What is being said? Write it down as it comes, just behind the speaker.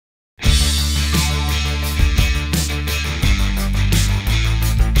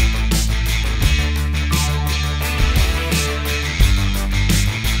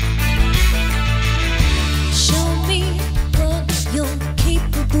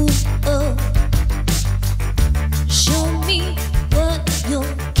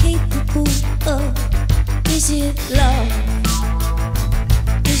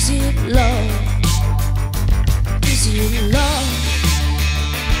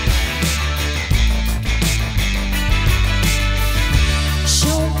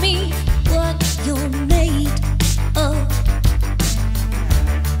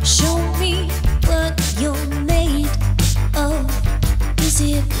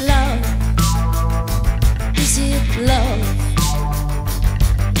love? Is it love?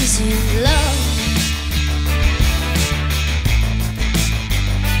 Is it love?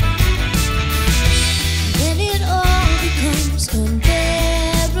 When it all becomes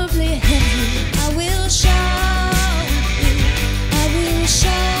unbearably heavy, I will shout you, I will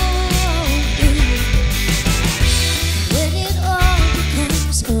shout you. When it all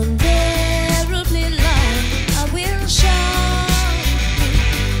becomes unbearably loud, I will shout you,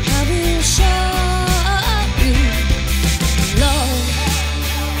 I will shout you. Love.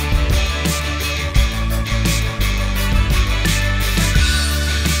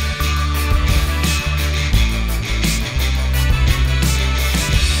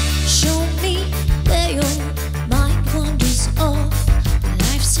 Show me where your mind wanders off.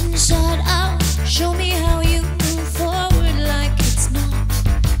 Life's inside out. Show me how you move forward like it's not.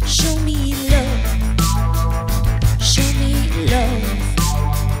 Show me love. Show me love.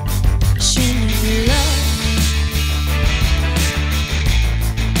 Show me love.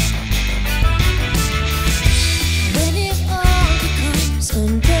 When it all becomes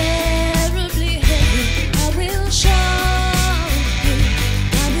unbearably heavy, I will shout you,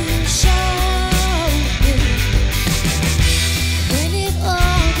 I will shout you. When it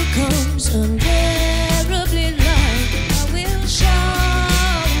all becomes unbearably loud, I will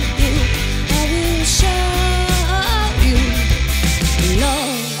shout you, I will shout you.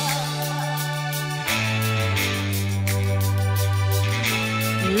 Love.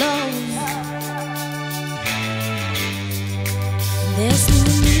 Love. There's no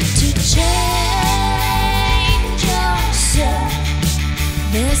need to change yourself.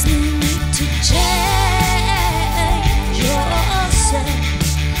 There's no need to change yourself.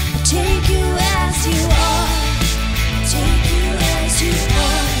 I take you as you are. Take you as you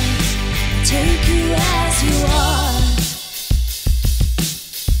are. Take you as you are.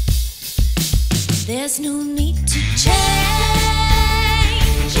 There's no need to change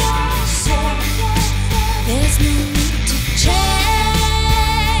yourself. There's no need to change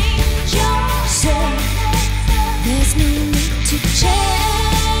yourself. There's no need to change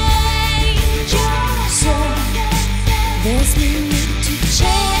yourself. There's no need to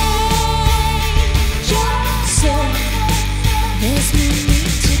change yourself. There's no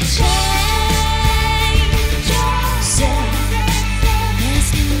need to change yourself. There's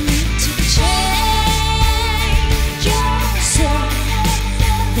no need to change yourself.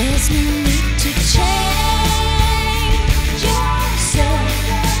 There's no need to change.